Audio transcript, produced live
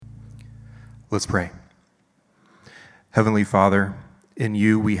Let's pray. Heavenly Father, in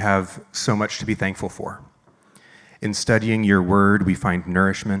you we have so much to be thankful for. In studying your word, we find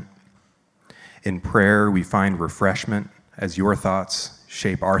nourishment. In prayer, we find refreshment as your thoughts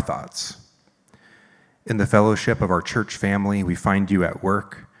shape our thoughts. In the fellowship of our church family, we find you at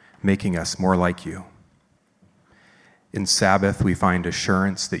work, making us more like you. In Sabbath, we find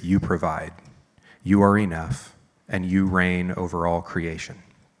assurance that you provide. You are enough, and you reign over all creation.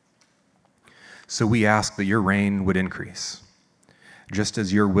 So we ask that your reign would increase. Just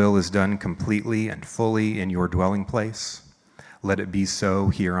as your will is done completely and fully in your dwelling place, let it be so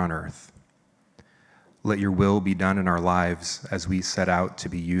here on earth. Let your will be done in our lives as we set out to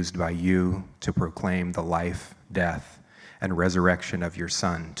be used by you to proclaim the life, death, and resurrection of your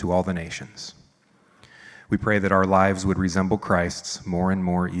Son to all the nations. We pray that our lives would resemble Christ's more and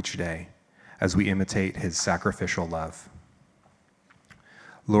more each day as we imitate his sacrificial love.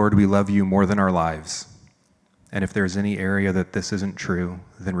 Lord, we love you more than our lives, and if there's any area that this isn't true,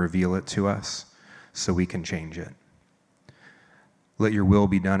 then reveal it to us so we can change it. Let your will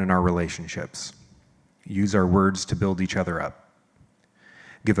be done in our relationships. Use our words to build each other up.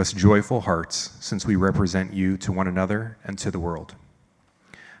 Give us joyful hearts since we represent you to one another and to the world.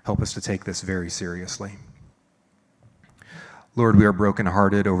 Help us to take this very seriously. Lord, we are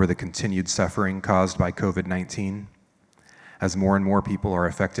brokenhearted over the continued suffering caused by COVID-19. As more and more people are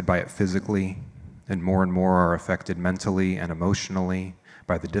affected by it physically, and more are affected mentally and emotionally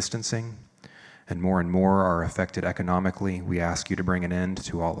by the distancing, and more are affected economically, we ask you to bring an end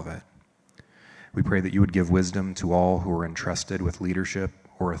to all of it. We pray that you would give wisdom to all who are entrusted with leadership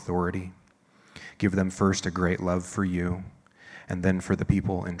or authority. Give them first a great love for you, and then for the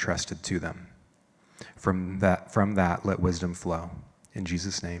people entrusted to them. From that, let wisdom flow. In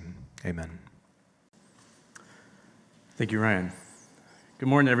Jesus' name, amen. Thank you, Ryan. Good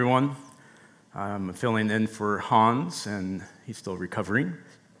morning, everyone. I'm filling in for Hans, and he's still recovering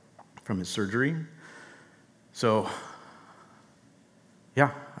from his surgery. So,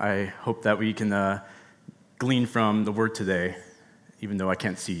 I hope that we can glean from the word today, even though I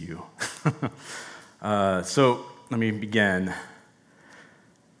can't see you. So, let me begin.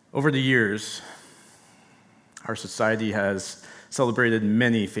 Over the years, our society has celebrated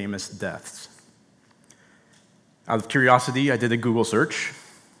many famous deaths. Out of curiosity, I did a Google search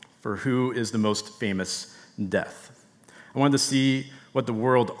for who is the most famous death. I wanted to see what the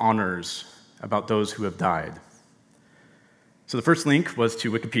world honors about those who have died. So the first link was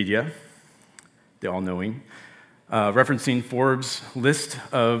to Wikipedia, the all-knowing, referencing Forbes' list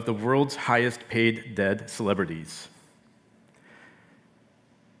of the world's highest paid dead celebrities.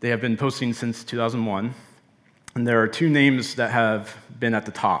 They have been posting since 2001, and there are two names that have been at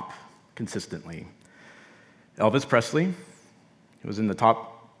the top consistently. Elvis Presley was in the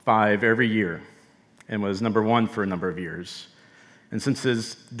top 5 every year and was number 1 for a number of years. And since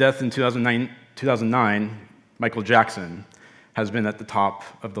his death in 2009, Michael Jackson has been at the top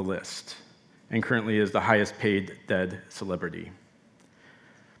of the list and currently is the highest paid dead celebrity.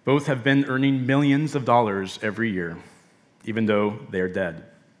 Both have been earning millions of dollars every year, even though they are dead.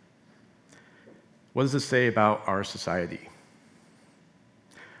 What does this say about our society?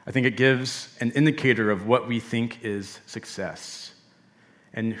 I think it gives an indicator of what we think is success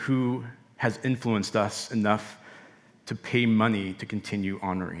and who has influenced us enough to pay money to continue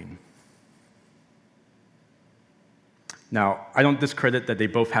honoring. Now, I don't discredit that they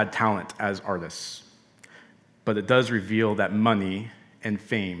both had talent as artists, but it does reveal that money and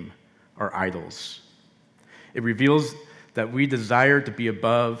fame are idols. It reveals that we desire to be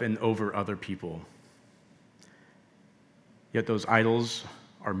above and over other people. Yet those idols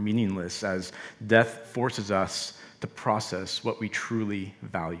are meaningless as death forces us to process what we truly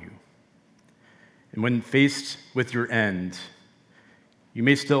value. And when faced with your end, you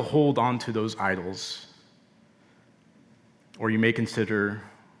may still hold on to those idols, or you may consider,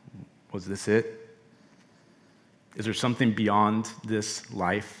 was this it? Is there something beyond this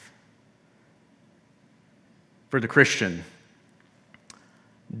life? For the Christian,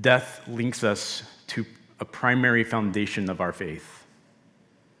 death links us to a primary foundation of our faith.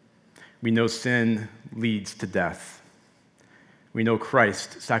 We know sin leads to death. We know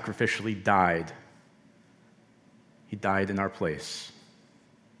Christ sacrificially died. He died in our place.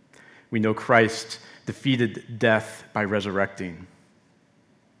 We know Christ defeated death by resurrecting.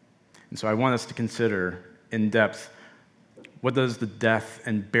 And so I want us to consider in depth, what does the death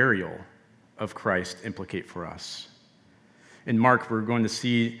and burial of Christ implicate for us? In Mark, we're going to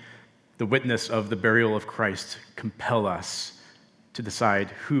see the witness of the burial of Christ compel us to decide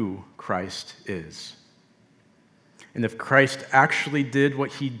who Christ is. And if Christ actually did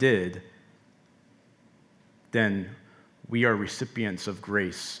what he did, then we are recipients of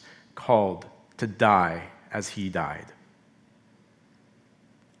grace, called to die as he died.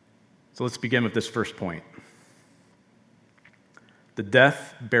 So let's begin with this first point. The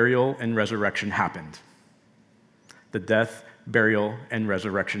death, burial, and resurrection happened. The death, burial, and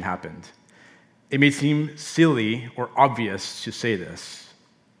resurrection happened. It may seem silly or obvious to say this,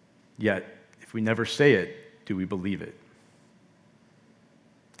 yet if we never say it, do we believe it?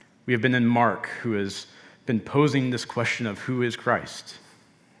 We have been in Mark, who has been posing this question of who is Christ.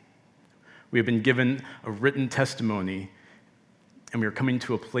 We have been given a written testimony, and we are coming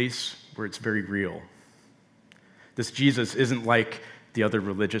to a place where it's very real. This Jesus isn't like the other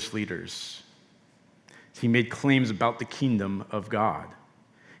religious leaders. He made claims about the kingdom of God.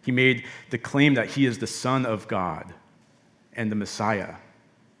 He made the claim that he is the Son of God and the Messiah.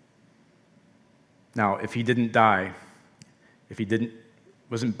 Now, if he didn't die, if he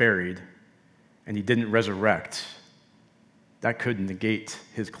wasn't buried, and he didn't resurrect, that could negate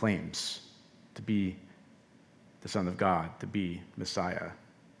his claims to be the Son of God, to be Messiah.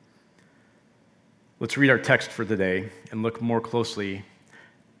 Let's read our text for today and look more closely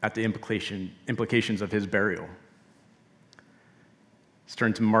at the implications of his burial. Let's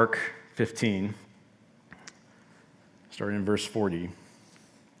turn to Mark 15, starting in verse 40.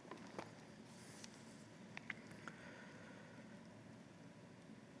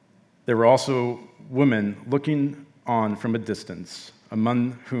 There were also women looking on from a distance,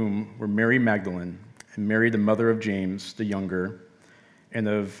 among whom were Mary Magdalene and Mary, the mother of James the younger, and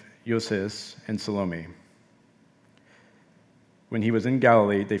of Joses and Salome. When he was in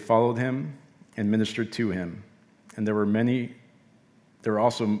Galilee, they followed him and ministered to him. And there were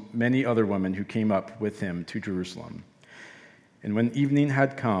also many other women who came up with him to Jerusalem. And when evening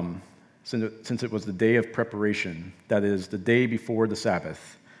had come, since it was the day of preparation, that is, the day before the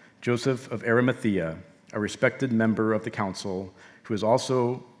Sabbath, Joseph of Arimathea, a respected member of the council, who was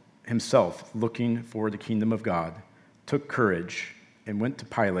also himself looking for the kingdom of God, took courage and went to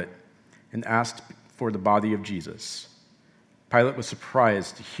Pilate and asked for the body of Jesus. Pilate was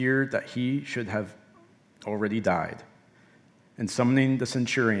surprised to hear that he should have already died. And summoning the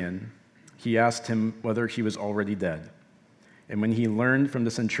centurion, he asked him whether he was already dead. And when he learned from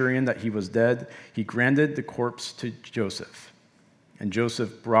the centurion that he was dead, he granted the corpse to Joseph. And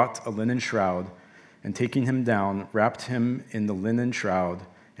Joseph brought a linen shroud, and taking him down, wrapped him in the linen shroud,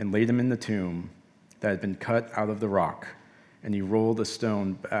 and laid him in the tomb that had been cut out of the rock. And he rolled a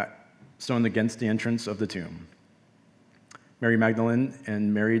stone against the entrance of the tomb. Mary Magdalene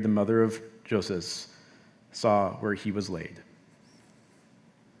and Mary, the mother of Joses, saw where he was laid.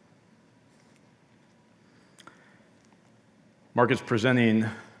 Mark is presenting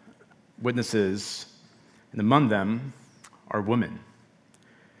witnesses, and among them are women.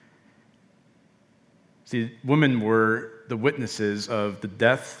 See, women were the witnesses of the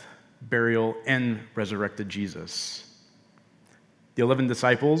death, burial, and resurrected Jesus. The 11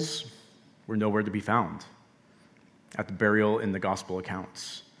 disciples were nowhere to be found at the burial in the gospel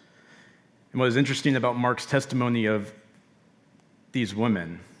accounts. And what is interesting about Mark's testimony of these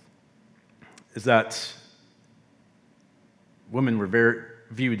women is that women were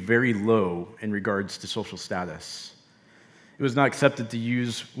viewed very low in regards to social status. It was not accepted to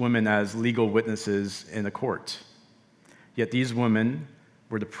use women as legal witnesses in a court. Yet these women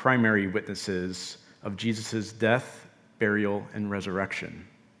were the primary witnesses of Jesus' death, burial, and resurrection.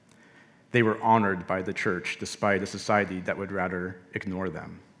 They were honored by the church despite a society that would rather ignore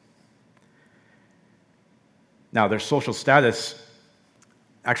them. Now, their social status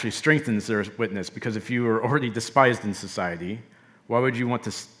actually strengthens their witness, because if you are already despised in society, why would you want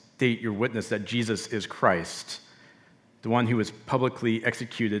to state your witness that Jesus is Christ, the one who was publicly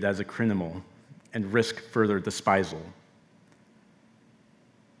executed as a criminal, and risk further despisal?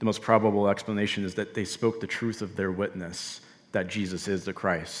 The most probable explanation is that they spoke the truth of their witness, that Jesus is the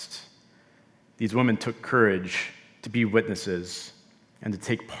Christ. These women took courage to be witnesses and to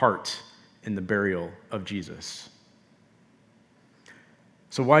take part in the burial of Jesus.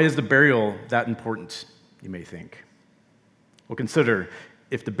 So why is the burial that important, you may think? Well, consider,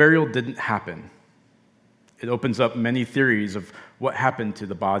 if the burial didn't happen, it opens up many theories of what happened to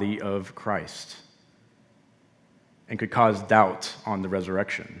the body of Christ and could cause doubt on the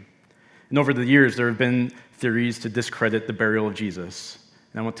resurrection. And over the years, there have been theories to discredit the burial of Jesus.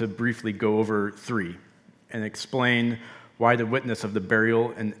 And I want to briefly go over 3 and explain why the witness of the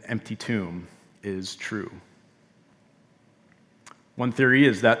burial and empty tomb is true. One theory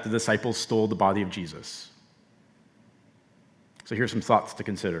is that the disciples stole the body of Jesus. So here's some thoughts to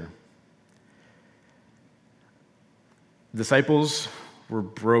consider. The disciples were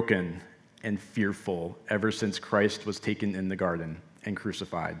broken and fearful ever since Christ was taken in the garden and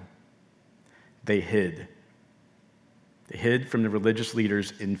crucified. They hid. They hid from the religious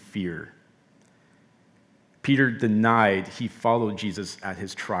leaders in fear. Peter denied he followed Jesus at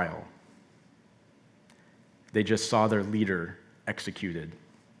his trial. They just saw their leader executed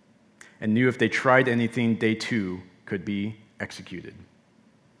and knew if they tried anything, they too could be executed.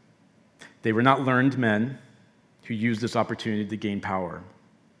 They were not learned men who used this opportunity to gain power.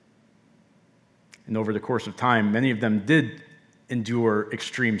 And over the course of time, many of them did endure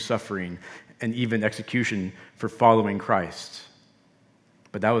extreme suffering and even execution for following Christ.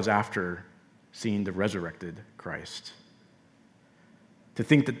 But that was after seeing the resurrected Christ. To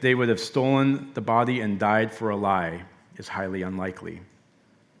think that they would have stolen the body and died for a lie is highly unlikely,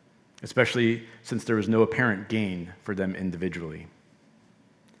 especially since there was no apparent gain for them individually.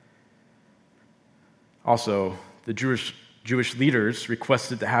 Also, the Jewish leaders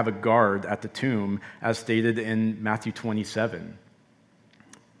requested to have a guard at the tomb, as stated in Matthew 27,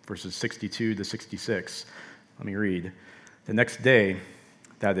 verses 62 to 66. Let me read. The next day,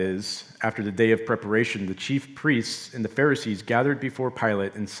 that is, after the day of preparation, the chief priests and the Pharisees gathered before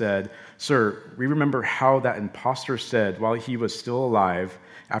Pilate and said, "Sir, we remember how that impostor said while he was still alive,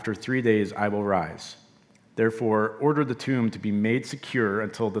 'After 3 days I will rise.' Therefore, order the tomb to be made secure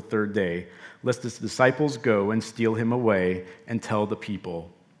until the third day, lest his disciples go and steal him away and tell the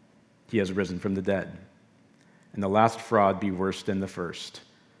people, 'He has risen from the dead,' and the last fraud be worse than the first."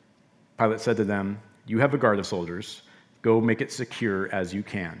 Pilate said to them, "You have a guard of soldiers. Go make it secure as you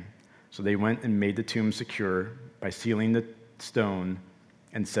can." So they went and made the tomb secure by sealing the stone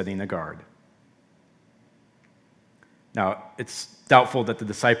and setting a guard. Now, it's doubtful that the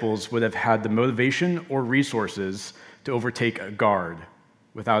disciples would have had the motivation or resources to overtake a guard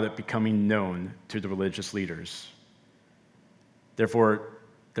without it becoming known to the religious leaders. Therefore,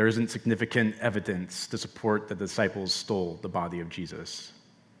 there isn't significant evidence to support that the disciples stole the body of Jesus.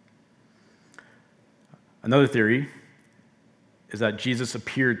 Another theory is that Jesus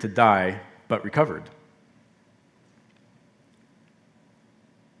appeared to die but recovered.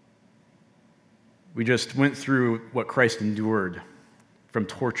 We just went through what Christ endured, from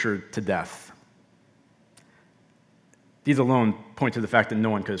torture to death. These alone point to the fact that no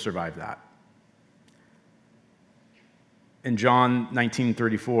one could have survived that. In John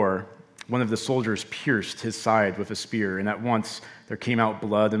 19:34, one of the soldiers pierced his side with a spear, and at once there came out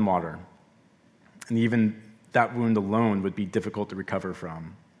blood and water. And even that wound alone would be difficult to recover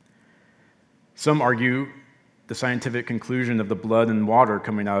from. Some argue the scientific conclusion of the blood and water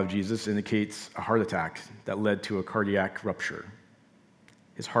coming out of Jesus indicates a heart attack that led to a cardiac rupture.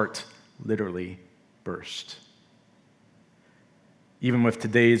 His heart literally burst. Even with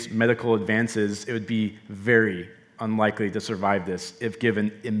today's medical advances, it would be very unlikely to survive this if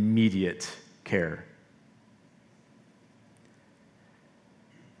given immediate care.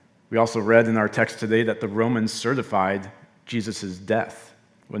 We also read in our text today that the Romans certified Jesus' death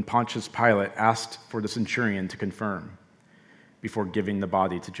when Pontius Pilate asked for the centurion to confirm before giving the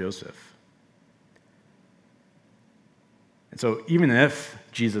body to Joseph. And so even if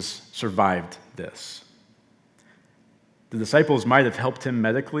Jesus survived this, the disciples might have helped him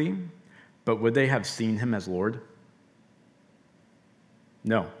medically, but would they have seen him as Lord?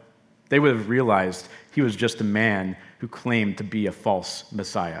 No. They would have realized he was just a man who claimed to be a false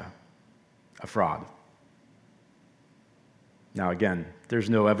Messiah, a fraud. Now again, there's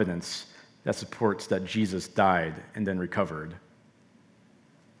no evidence that supports that Jesus died and then recovered.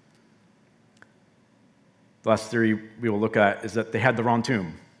 The last theory we will look at is that they had the wrong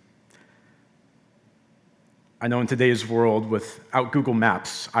tomb. I know in today's world, without Google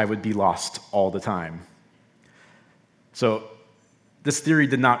Maps, I would be lost all the time. So this theory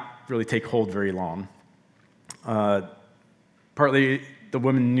did not really take hold very long. Partly, the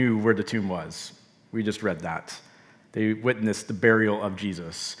women knew where the tomb was. We just read that. They witnessed the burial of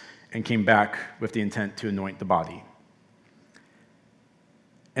Jesus and came back with the intent to anoint the body.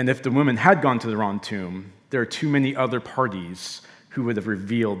 And if the women had gone to the wrong tomb, there are too many other parties who would have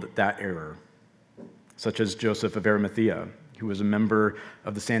revealed that error, such as Joseph of Arimathea, who was a member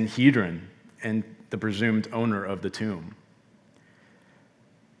of the Sanhedrin and the presumed owner of the tomb.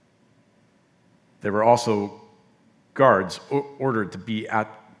 There were also guards ordered to be at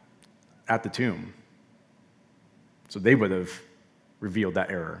the tomb, so they would have revealed that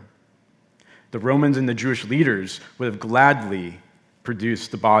error. The Romans and the Jewish leaders would have gladly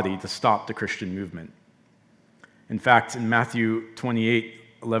produced the body to stop the Christian movement. In fact, in Matthew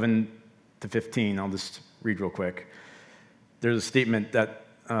 28:11-15, I'll just read real quick, there's a statement that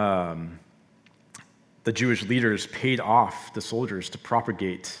the Jewish leaders paid off the soldiers to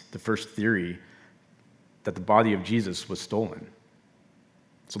propagate the first theory that the body of Jesus was stolen.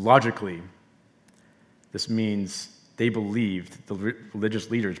 So logically, this means they believed, the religious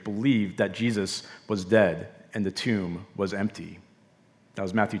leaders believed that Jesus was dead and the tomb was empty. That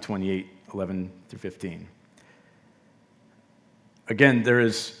was Matthew 28, 11 through 15. Again, there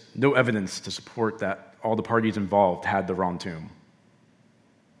is no evidence to support that all the parties involved had the wrong tomb.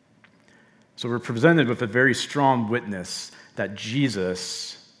 So we're presented with a very strong witness that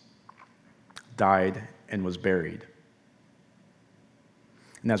Jesus died and was buried.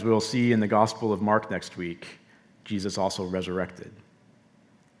 And as we will see in the Gospel of Mark next week, Jesus also resurrected.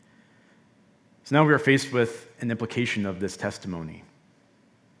 So now we are faced with an implication of this testimony.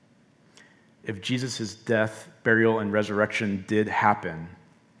 If Jesus' death, burial, and resurrection did happen,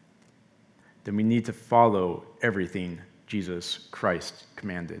 then we need to follow everything Jesus Christ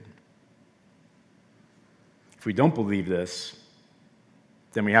commanded. If we don't believe this,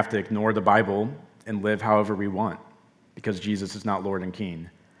 then we have to ignore the Bible and live however we want, because Jesus is not Lord and King.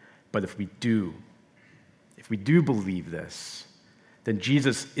 But if we do believe this, then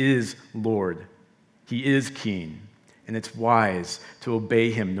Jesus is Lord. He is King, and it's wise to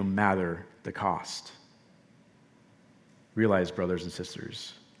obey him no matter the cost. Realize, brothers and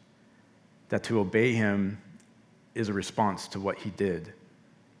sisters, that to obey him is a response to what he did,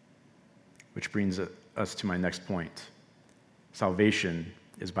 which brings us to my next point. Salvation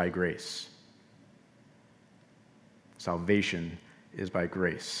is by grace. Salvation is by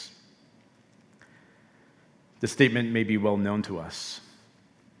grace. This statement may be well known to us,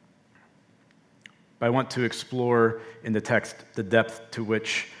 but I want to explore in the text the depth to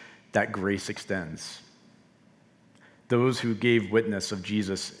which that grace extends. Those who gave witness of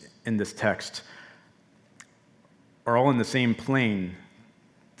Jesus in this text are all in the same plane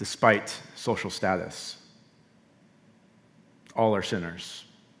despite social status. All are sinners,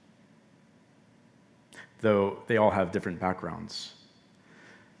 though they all have different backgrounds.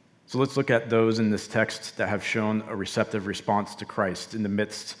 So let's look at those in this text that have shown a receptive response to Christ in the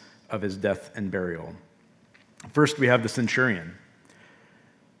midst of his death and burial. First, we have the centurion,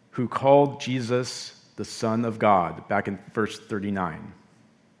 who called Jesus the Son of God, back in verse 39.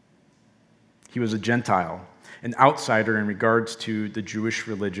 He was a Gentile, an outsider in regards to the Jewish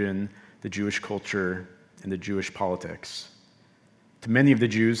religion, the Jewish culture, and the Jewish politics. To many of the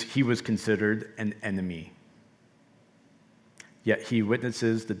Jews, he was considered an enemy. Yet he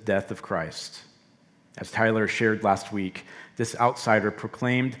witnesses the death of Christ. As Tyler shared last week, this outsider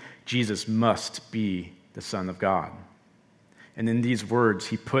proclaimed Jesus must be the Son of God. And in these words,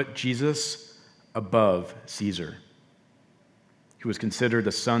 he put Jesus above Caesar. He was considered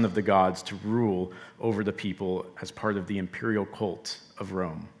a son of the gods to rule over the people as part of the imperial cult of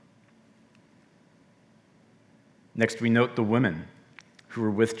Rome. Next, we note the women who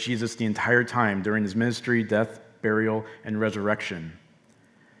were with Jesus the entire time during his ministry, death, burial, and resurrection.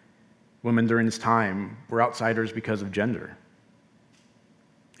 Women during this time were outsiders because of gender.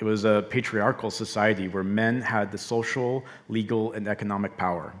 It was a patriarchal society where men had the social, legal, and economic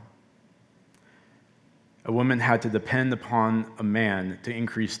power. A woman had to depend upon a man to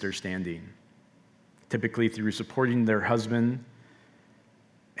increase their standing, typically through supporting their husband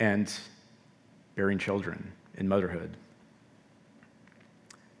and bearing children in motherhood.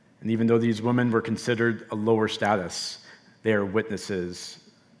 And even though these women were considered a lower status, they are witnesses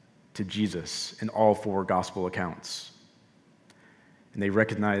to Jesus in all four gospel accounts. And they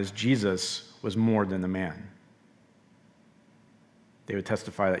recognized Jesus was more than a man. They would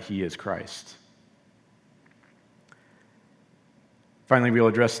testify that he is Christ. Finally, we'll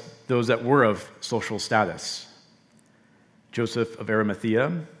address those that were of social status. Joseph of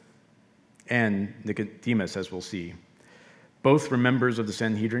Arimathea and Nicodemus, as we'll see. Both were members of the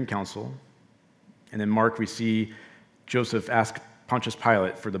Sanhedrin Council. And in Mark, we see Joseph ask Pontius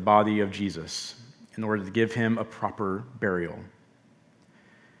Pilate for the body of Jesus in order to give him a proper burial.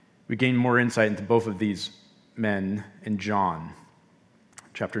 We gain more insight into both of these men in John,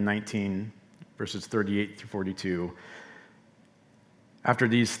 chapter 19, verses 38 through 42. After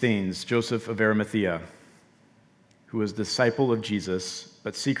these things, Joseph of Arimathea, who was a disciple of Jesus,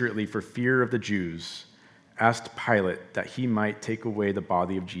 but secretly for fear of the Jews, asked Pilate that he might take away the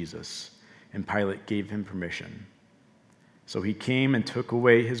body of Jesus, and Pilate gave him permission. So he came and took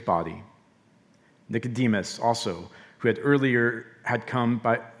away his body. Nicodemus also, who had earlier had come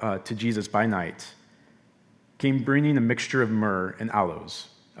to Jesus by night, came bringing a mixture of myrrh and aloes,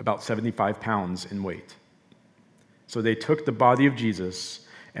 about 75 pounds in weight. So they took the body of Jesus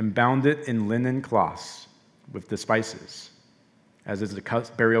and bound it in linen cloths with the spices, as is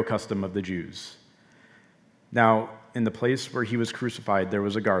the burial custom of the Jews. Now, in the place where he was crucified, there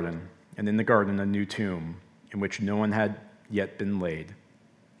was a garden, and in the garden a new tomb, in which no one had yet been laid.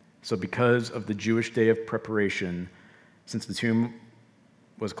 So because of the Jewish day of preparation, since the tomb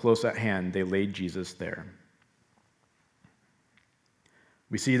was close at hand, they laid Jesus there.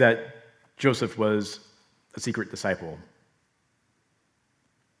 We see that Joseph was a secret disciple.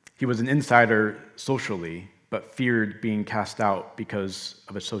 He was an insider socially, but feared being cast out because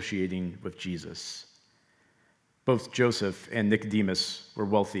of associating with Jesus. Both Joseph and Nicodemus were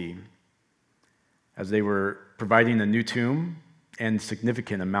wealthy, as they were providing a new tomb and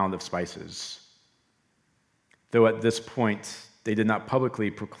significant amount of spices. Though at this point, they did not publicly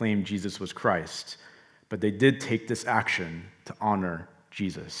proclaim Jesus was Christ, but they did take this action to honor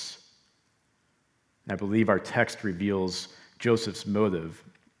Jesus. And I believe our text reveals Joseph's motive,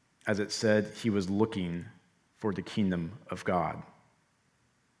 as it said he was looking for the kingdom of God.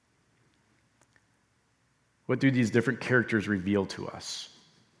 What do these different characters reveal to us?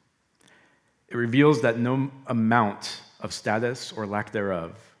 It reveals that no amount of status or lack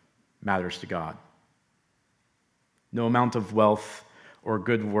thereof matters to God. No amount of wealth or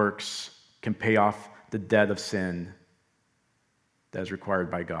good works can pay off the debt of sin that is required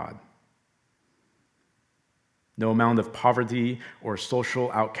by God. No amount of poverty or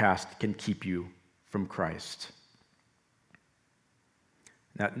social outcast can keep you from Christ.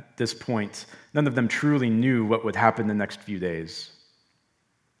 At this point, none of them truly knew what would happen the next few days.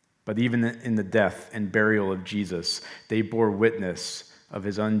 But even in the death and burial of Jesus, they bore witness of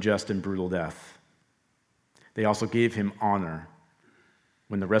his unjust and brutal death. They also gave him honor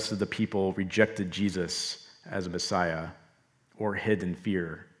when the rest of the people rejected Jesus as a Messiah or hid in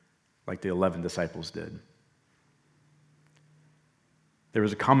fear, like the 11 disciples did. There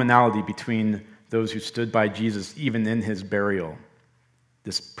was a commonality between those who stood by Jesus even in his burial,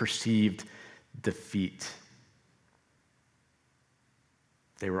 this perceived defeat.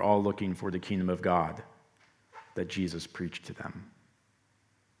 They were all looking for the kingdom of God that Jesus preached to them.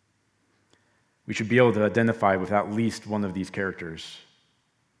 We should be able to identify with at least one of these characters,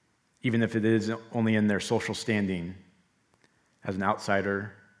 even if it is only in their social standing as an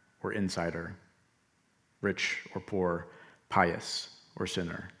outsider or insider, rich or poor, pious or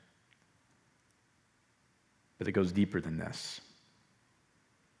sinner. But it goes deeper than this.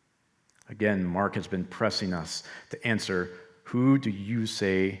 Again, Mark has been pressing us to answer, who do you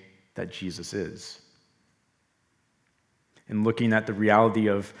say that Jesus is? In looking at the reality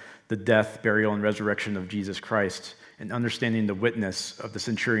of the death, burial, and resurrection of Jesus Christ, and understanding the witness of the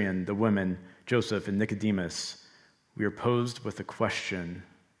centurion, the women, Joseph, and Nicodemus, we are posed with the question,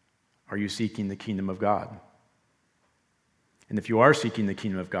 are you seeking the kingdom of God? And if you are seeking the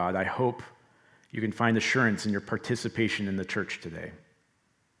kingdom of God, I hope you can find assurance in your participation in the church today,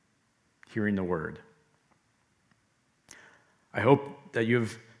 hearing the word. I hope that you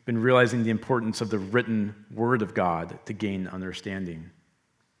have been realizing the importance of the written word of God to gain understanding.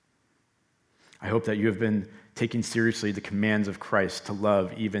 I hope that you have been taking seriously the commands of Christ to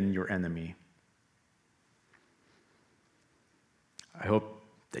love even your enemy. I hope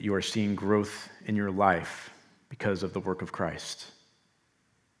that you are seeing growth in your life because of the work of Christ.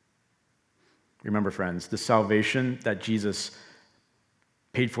 Remember, friends, the salvation that Jesus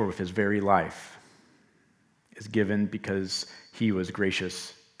paid for with his very life is given because he was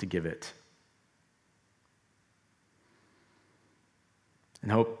gracious to give it.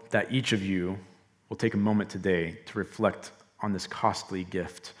 And hope that each of you will take a moment today to reflect on this costly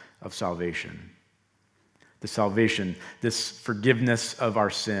gift of salvation. The salvation, this forgiveness of our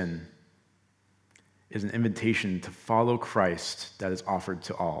sin, is an invitation to follow Christ that is offered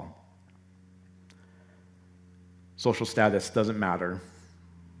to all. Social status doesn't matter.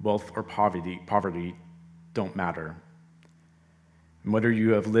 Wealth or poverty don't matter. And whether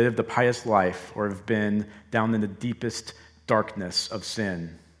you have lived a pious life or have been down in the deepest darkness of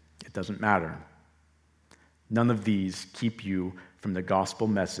sin, it doesn't matter. None of these keep you from the gospel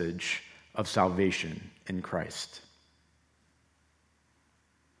message of salvation in Christ.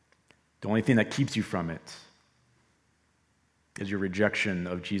 The only thing that keeps you from it is your rejection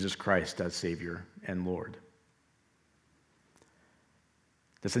of Jesus Christ as Savior and Lord.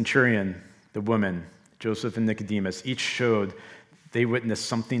 The centurion, the woman, Joseph and Nicodemus, each showed they witnessed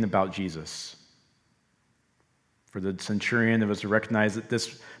something about Jesus. For the centurion, it was to recognize that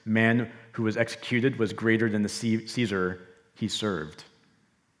this man who was executed was greater than the Caesar he served.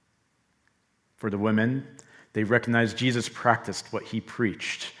 For the women, they recognized Jesus practiced what he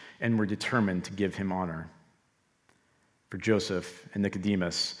preached and were determined to give him honor. For Joseph and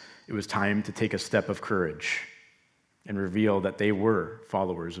Nicodemus, it was time to take a step of courage and reveal that they were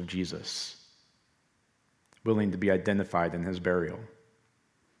followers of Jesus. willing to be identified in his burial.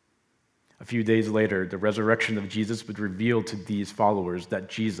 A few days later, the resurrection of Jesus would reveal to these followers that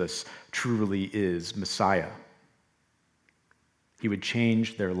Jesus truly is Messiah. He would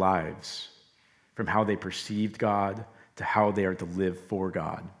change their lives from how they perceived God to how they are to live for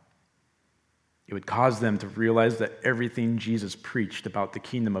God. It would cause them to realize that everything Jesus preached about the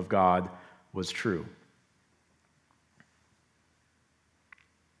kingdom of God was true.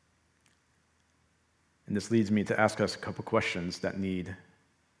 And this leads me to ask us a couple questions that need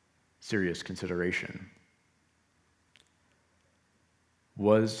serious consideration.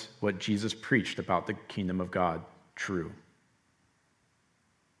 Was what Jesus preached about the kingdom of God true?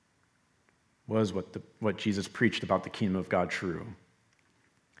 Was what Jesus preached about the kingdom of God true?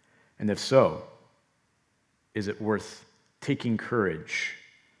 And if so, is it worth taking courage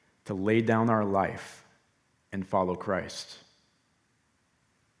to lay down our life and follow Christ?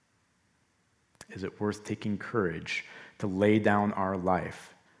 Is it worth taking courage to lay down our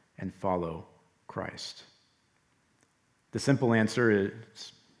life and follow Christ? The simple answer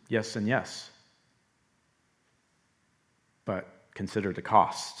is yes and yes. But consider the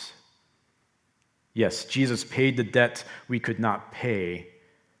costs. Yes, Jesus paid the debt we could not pay,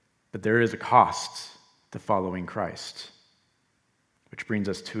 but there is a cost to following Christ. Which brings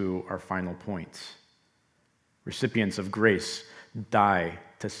us to our final point. Recipients of grace die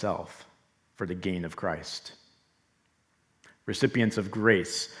to self for the gain of Christ. Recipients of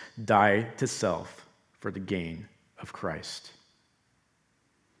grace die to self for the gain of Christ.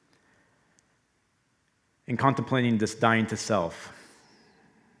 In contemplating this dying to self,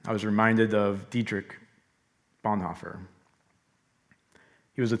 I was reminded of Dietrich Bonhoeffer.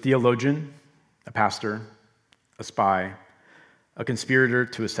 He was a theologian, a pastor, a spy, a conspirator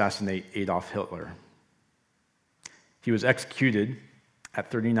to assassinate Adolf Hitler. He was executed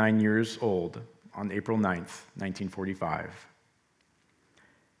at 39 years old on April 9th, 1945.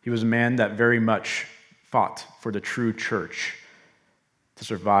 He was a man that very much fought for the true church to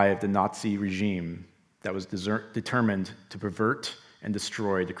survive the Nazi regime that was determined to pervert and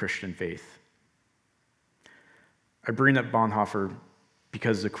destroy the Christian faith. I bring up Bonhoeffer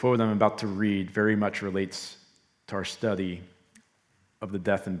because the quote I'm about to read very much relates to our study of the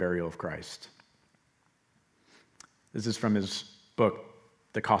death and burial of Christ. This is from his book,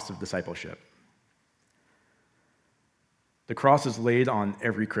 The Cost of Discipleship. The cross is laid on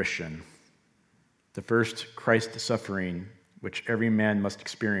every Christian. The first Christ suffering, which every man must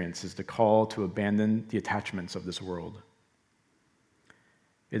experience, is the call to abandon the attachments of this world.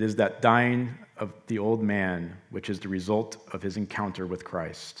 It is that dying of the old man which is the result of his encounter with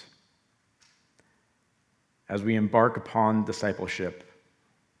Christ. As we embark upon discipleship,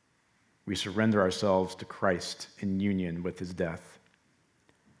 we surrender ourselves to Christ in union with his death.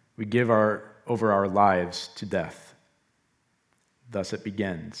 We give over our lives to death. Thus it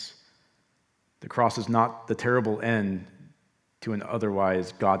begins. The cross is not the terrible end to an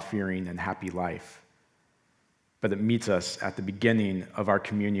otherwise God-fearing and happy life, but it meets us at the beginning of our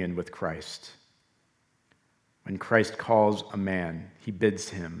communion with Christ. When Christ calls a man, he bids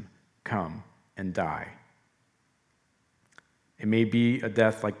him come and die. It may be a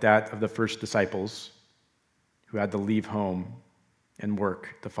death like that of the first disciples who had to leave home and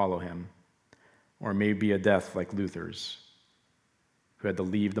work to follow him, or it may be a death like Luther's, who had to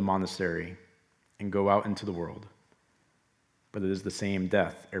leave the monastery and go out into the world. But it is the same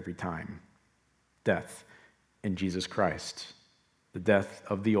death every time. Death in Jesus Christ, the death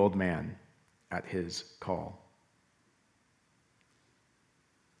of the old man at his call.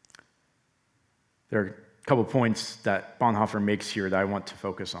 There are a couple points that Bonhoeffer makes here that I want to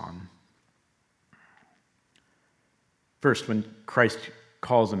focus on. First, when Christ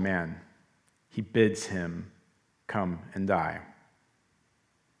calls a man, he bids him come and die.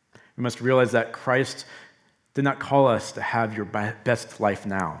 We must realize that Christ did not call us to have your best life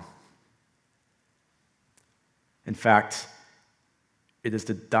now. In fact, it is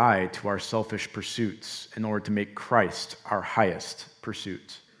to die to our selfish pursuits in order to make Christ our highest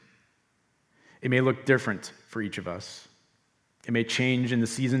pursuit. It may look different for each of us. It may change in the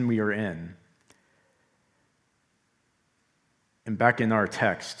season we are in. And back in our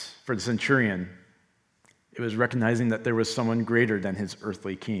text, for the centurion, it was recognizing that there was someone greater than his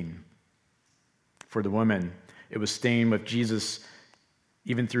earthly king. For the woman, it was staying with Jesus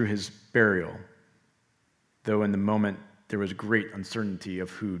even through his burial, though in the moment there was great uncertainty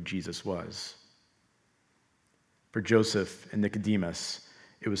of who Jesus was. For Joseph and Nicodemus,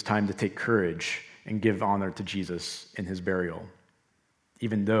 it was time to take courage and give honor to Jesus in his burial,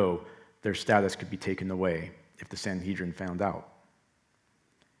 even though their status could be taken away if the Sanhedrin found out.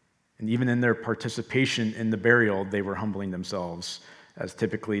 And even in their participation in the burial, they were humbling themselves, as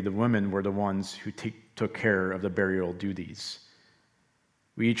typically the women were the ones who took care of the burial duties.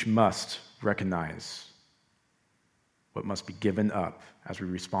 We each must recognize what must be given up as we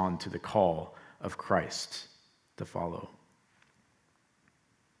respond to the call of Christ to follow.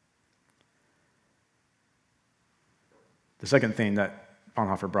 The second thing that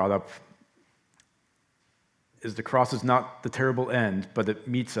Bonhoeffer brought up is the cross is not the terrible end, but it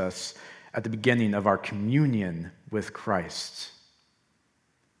meets us at the beginning of our communion with Christ.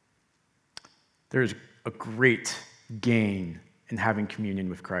 There's a great gain in having communion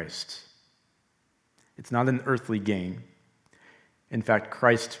with Christ. It's not an earthly gain. In fact,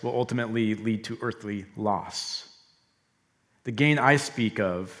 Christ will ultimately lead to earthly loss. The gain I speak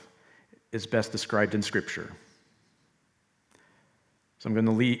of is best described in Scripture. So I'm going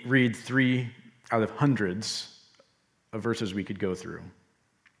to read 3 out of hundreds of verses we could go through.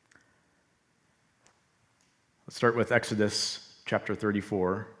 Let's start with Exodus chapter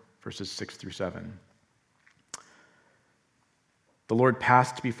 34, verses 6 through 7. The Lord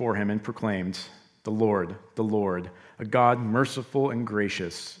passed before him and proclaimed, the Lord, a God merciful and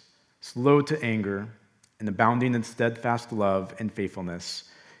gracious, slow to anger, and abounding in steadfast love and faithfulness,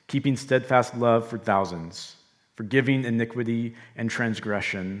 keeping steadfast love for thousands, forgiving iniquity and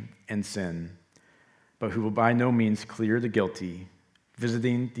transgression and sin, but who will by no means clear the guilty,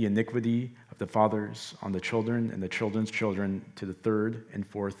 visiting the iniquity of the fathers on the children and the children's children to the third and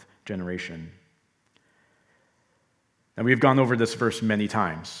fourth generation. Now, we've gone over this verse many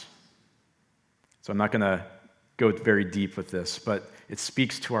times, so I'm not going to go very deep with this, but it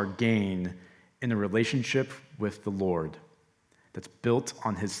speaks to our gain in a relationship with the Lord that's built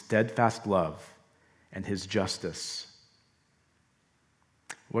on his steadfast love and his justice.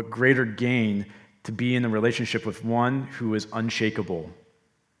 What greater gain to be in a relationship with one who is unshakable,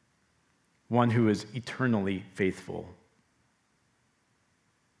 one who is eternally faithful.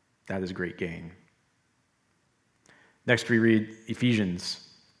 That is great gain. Next, we read Ephesians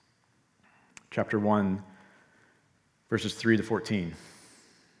chapter 1, verses 3 to 14.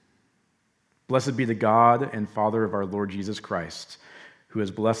 Blessed be the God and Father of our Lord Jesus Christ, who has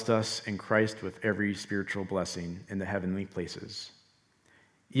blessed us in Christ with every spiritual blessing in the heavenly places,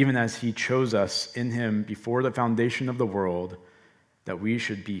 even as he chose us in him before the foundation of the world, that we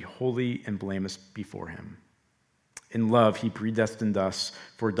should be holy and blameless before him. In love, he predestined us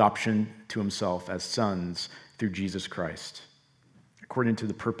for adoption to himself as sons through Jesus Christ, according to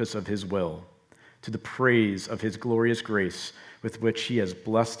the purpose of his will, to the praise of his glorious grace with which he has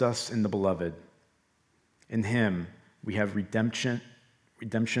blessed us in the beloved. In him we have redemption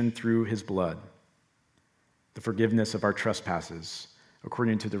through his blood, the forgiveness of our trespasses,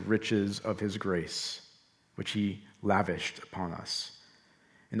 according to the riches of his grace, which he lavished upon us,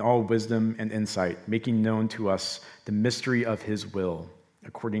 in all wisdom and insight, making known to us the mystery of his will,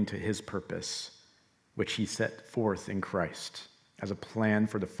 according to his purpose, which he set forth in Christ as a plan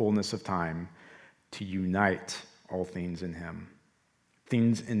for the fullness of time, to unite all things in him,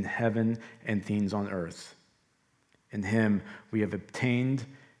 things in heaven and things on earth. In him we have obtained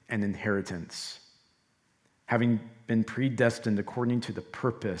an inheritance, having been predestined according to the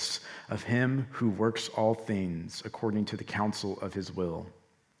purpose of him who works all things according to the counsel of his will,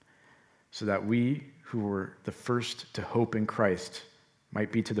 so that we who were the first to hope in Christ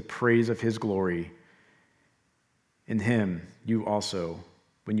might be to the praise of his glory. In him you also,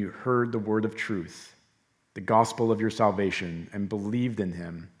 when you heard the word of truth, the gospel of your salvation, and believed in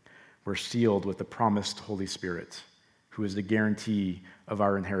him, were sealed with the promised Holy Spirit, who is the guarantee of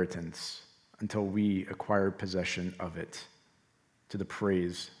our inheritance until we acquire possession of it, to the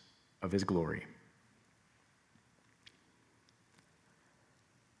praise of his glory.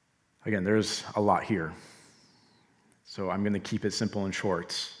 Again, there's a lot here, so I'm going to keep it simple and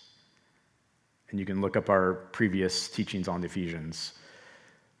short, and you can look up our previous teachings on Ephesians.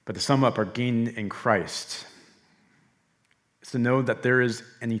 But to sum up, our gain in Christ is to know that there is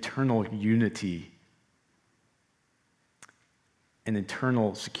an eternal unity, an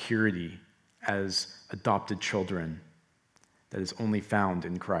eternal security as adopted children that is only found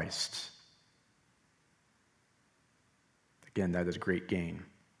in Christ. Again, that is great gain.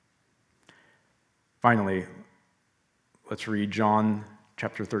 Finally, let's read John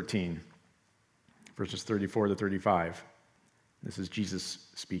chapter 13, verses 34 to 35. This is Jesus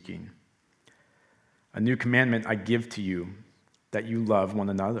speaking. A new commandment I give to you, that you love one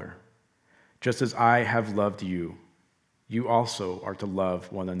another. Just as I have loved you, you also are to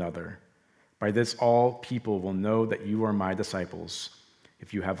love one another. By this all people will know that you are my disciples,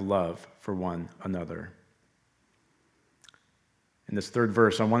 if you have love for one another. in this third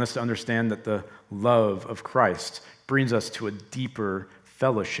verse, I want us to understand that the love of Christ brings us to a deeper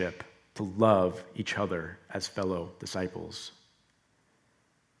fellowship to love each other as fellow disciples.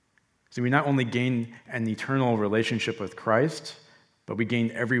 So we not only gain an eternal relationship with Christ, but we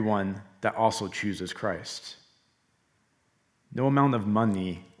gain everyone that also chooses Christ. No amount of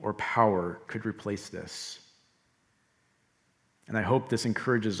money or power could replace this. And I hope this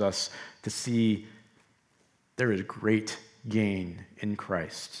encourages us to see there is great gain in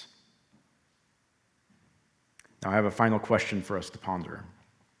Christ. Now, I have a final question for us to ponder.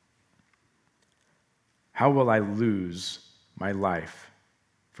 How will I lose my life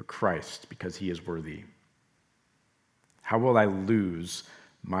for Christ because he is worthy? How will I lose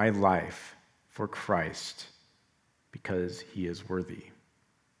my life for Christ because he is worthy?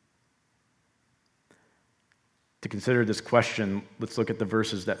 To consider this question, let's look at the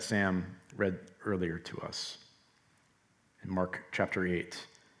verses that Sam read earlier to us. In Mark chapter 8,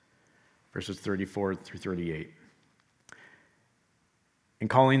 verses 34 through 38. In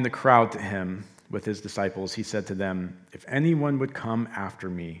calling the crowd to him with his disciples, he said to them, "If anyone would come after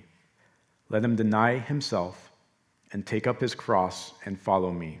me, let him deny himself and take up his cross and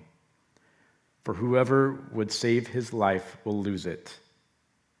follow me. For whoever would save his life will lose it.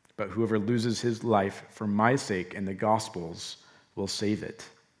 But whoever loses his life for my sake and the gospel's will save it.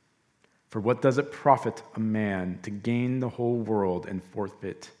 For what does it profit a man to gain the whole world and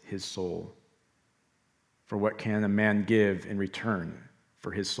forfeit his soul? For what can a man give in return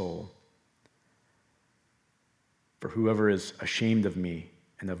for his soul? For whoever is ashamed of me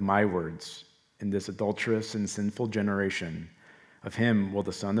and of my words in this adulterous and sinful generation, of him will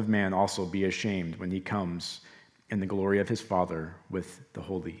the Son of Man also be ashamed when he comes in the glory of his Father with the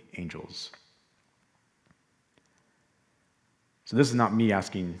holy angels." So this is not me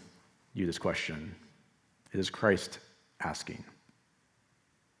asking you this question. It is Christ asking.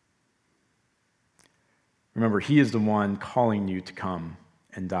 Remember, he is the one calling you to come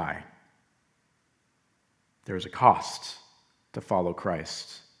and die. There is a cost to follow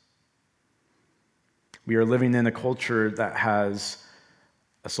Christ. We are living in a culture that has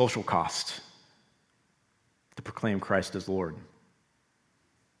a social cost to proclaim Christ as Lord.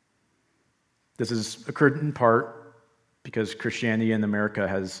 This has occurred in part because Christianity in America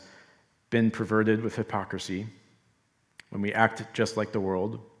has been perverted with hypocrisy when we act just like the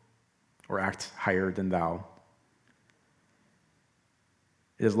world or act higher than thou.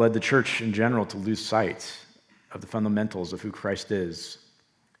 It has led the church in general to lose sight of the fundamentals of who Christ is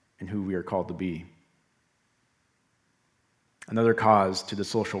and who we are called to be. Another cause to the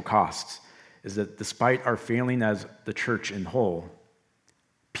social costs is that despite our failing as the church in whole,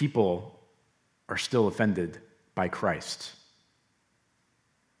 people are still offended by Christ.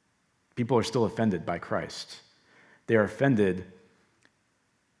 People are still offended by Christ. They are offended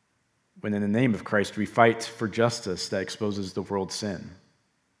when in the name of Christ we fight for justice that exposes the world's sin.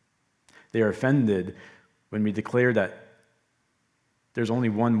 They are offended when we declare that there's only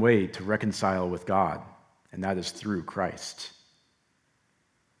one way to reconcile with God, and that is through Christ,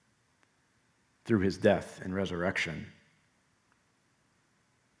 through his death and resurrection.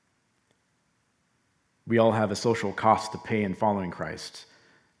 We all have a social cost to pay in following Christ,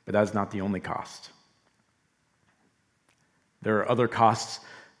 but that's not the only cost. There are other costs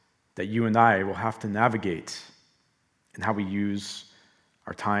that you and I will have to navigate in how we use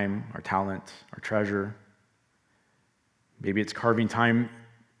our time, our talent, our treasure. Maybe it's carving time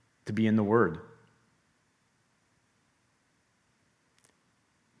to be in the Word.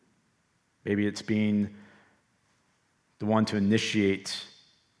 Maybe it's being the one to initiate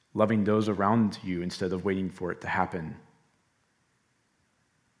loving those around you instead of waiting for it to happen.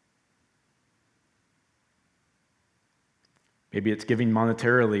 Maybe it's giving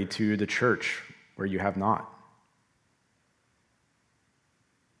monetarily to the church where you have not.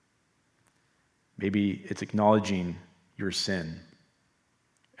 Maybe it's acknowledging your sin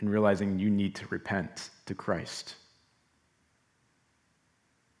and realizing you need to repent to Christ.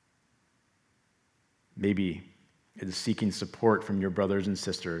 Maybe it is seeking support from your brothers and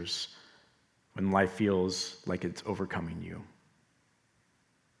sisters when life feels like it's overcoming you.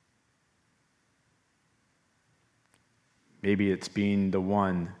 Maybe it's being the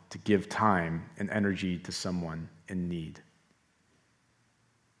one to give time and energy to someone in need.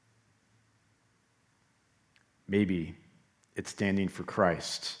 Maybe it's standing for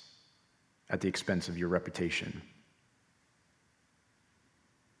Christ at the expense of your reputation.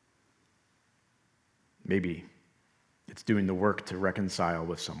 Maybe it's doing the work to reconcile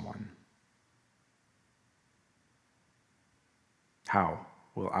with someone. How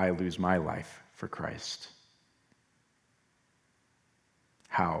will I lose my life for Christ?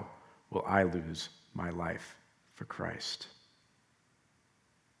 how will I lose my life for Christ?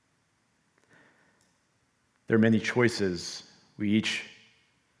 There are many choices we each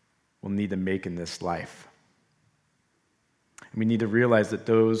will need to make in this life. And we need to realize that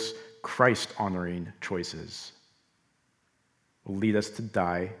those Christ-honoring choices will lead us to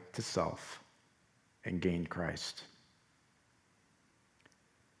die to self and gain Christ.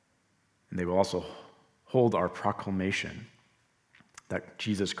 And they will also hold our proclamation that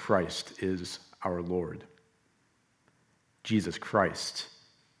Jesus Christ is our Lord. Jesus Christ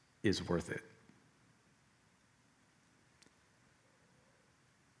is worth it.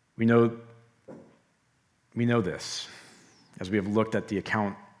 We know this as we have looked at the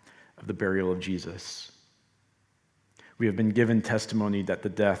account of the burial of Jesus. We have been given testimony that the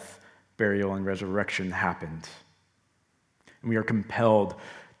death, burial, and resurrection happened. And we are compelled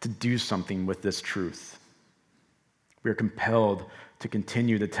to do something with this truth. We are compelled to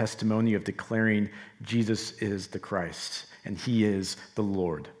continue the testimony of declaring Jesus is the Christ and he is the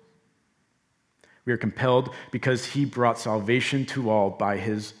Lord. We are compelled because he brought salvation to all by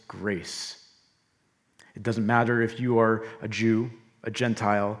his grace. It doesn't matter if you are a Jew, a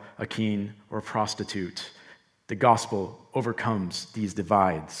Gentile, a king, or a prostitute. The gospel overcomes these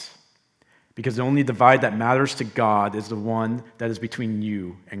divides. Because the only divide that matters to God is the one that is between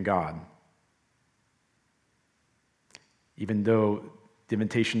you and God. Even though the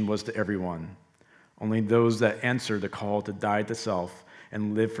invitation was to everyone, only those that answer the call to die to self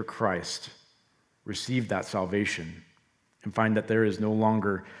and live for Christ receive that salvation and find that there is no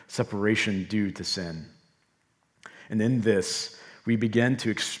longer separation due to sin. And in this, we begin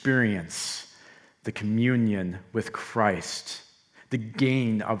to experience the communion with Christ, the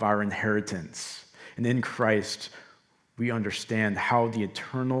gain of our inheritance. And in Christ, we understand how the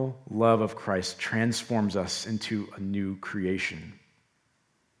eternal love of Christ transforms us into a new creation.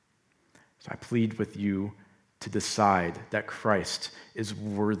 So I plead with you to decide that Christ is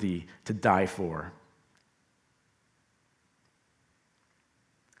worthy to die for.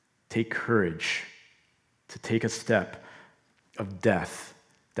 Take courage to take a step of death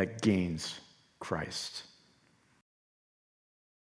that gains Christ.